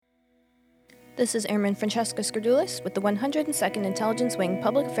This is Airman Francesca Skrdulis with the 102nd Intelligence Wing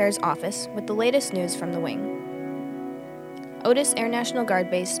Public Affairs Office with the latest news from the wing. Otis Air National Guard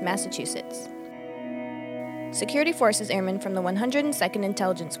Base, Massachusetts. Security Forces airmen from the 102nd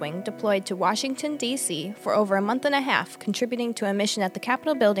Intelligence Wing deployed to Washington, D.C. for over a month and a half, contributing to a mission at the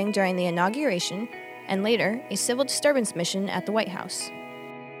Capitol building during the inauguration, and later, a civil disturbance mission at the White House.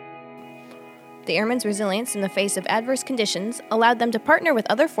 The airmen's resilience in the face of adverse conditions allowed them to partner with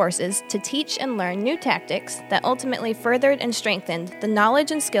other forces to teach and learn new tactics that ultimately furthered and strengthened the knowledge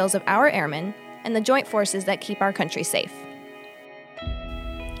and skills of our airmen and the joint forces that keep our country safe.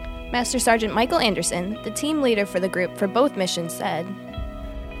 Master Sergeant Michael Anderson, the team leader for the group for both missions, said,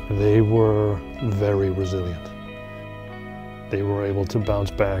 "They were very resilient. They were able to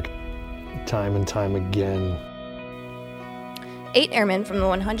bounce back time and time again." 8 airmen from the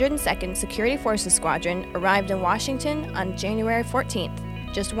 102nd Security Forces Squadron arrived in Washington on January 14th,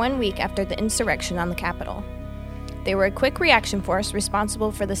 just 1 week after the insurrection on the Capitol. They were a quick reaction force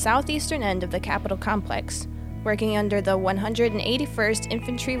responsible for the southeastern end of the Capitol complex, working under the 181st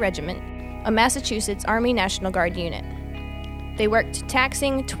Infantry Regiment, a Massachusetts Army National Guard unit. They worked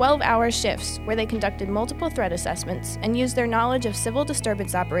taxing 12-hour shifts where they conducted multiple threat assessments and used their knowledge of civil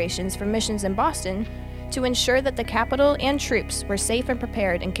disturbance operations for missions in Boston to ensure that the Capitol and troops were safe and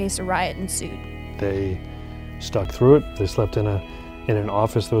prepared in case a riot ensued. They stuck through it. They slept in an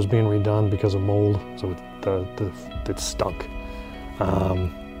office that was being redone because of mold, so it stunk.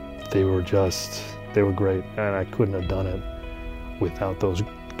 They were great, and I couldn't have done it without those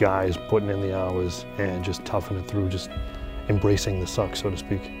guys putting in the hours and just toughing it through, just embracing the suck, so to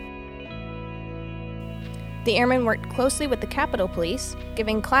speak. The airmen worked closely with the Capitol Police,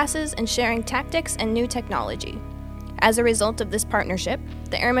 giving classes and sharing tactics and new technology. As a result of this partnership,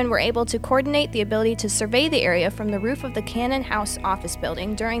 the airmen were able to coordinate the ability to survey the area from the roof of the Cannon House office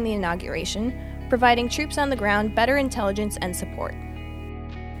building during the inauguration, providing troops on the ground better intelligence and support.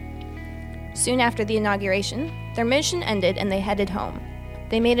 Soon after the inauguration, their mission ended and they headed home.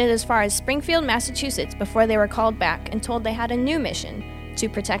 They made it as far as Springfield, Massachusetts before they were called back and told they had a new mission: to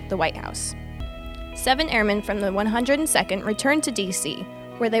protect the White House. 7 airmen from the 102nd returned to D.C.,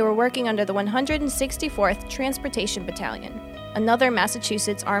 where they were working under the 164th Transportation Battalion, another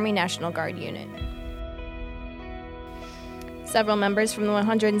Massachusetts Army National Guard unit. Several members from the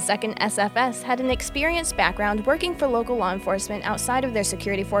 102nd SFS had an experienced background working for local law enforcement outside of their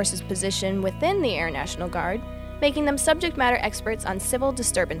security forces position within the Air National Guard, making them subject matter experts on civil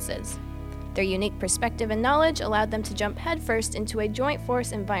disturbances. Their unique perspective and knowledge allowed them to jump headfirst into a joint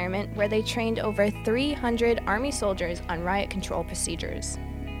force environment where they trained over 300 Army soldiers on riot control procedures.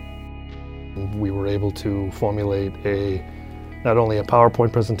 We were able to formulate not only a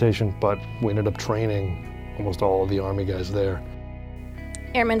PowerPoint presentation, but we ended up training almost all of the Army guys there.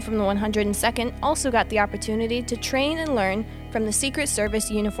 Airmen from the 102nd also got the opportunity to train and learn from the Secret Service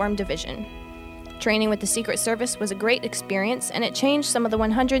Uniform Division. Training with the Secret Service was a great experience, and it changed some of the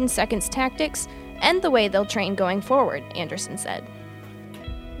 102nd's tactics and the way they'll train going forward, Anderson said.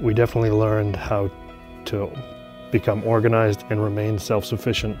 We definitely learned how to become organized and remain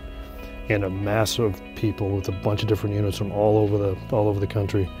self-sufficient in a mass of people with a bunch of different units from all over the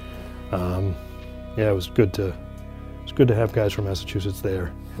country. It was good to have guys from Massachusetts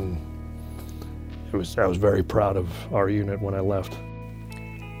there, and I was very proud of our unit when I left.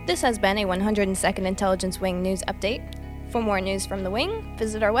 This has been a 102nd Intelligence Wing news update. For more news from the wing,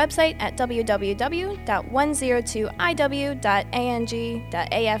 visit our website at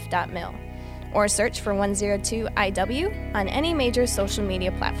www.102iw.ang.af.mil or search for 102IW on any major social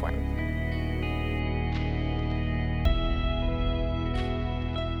media platform.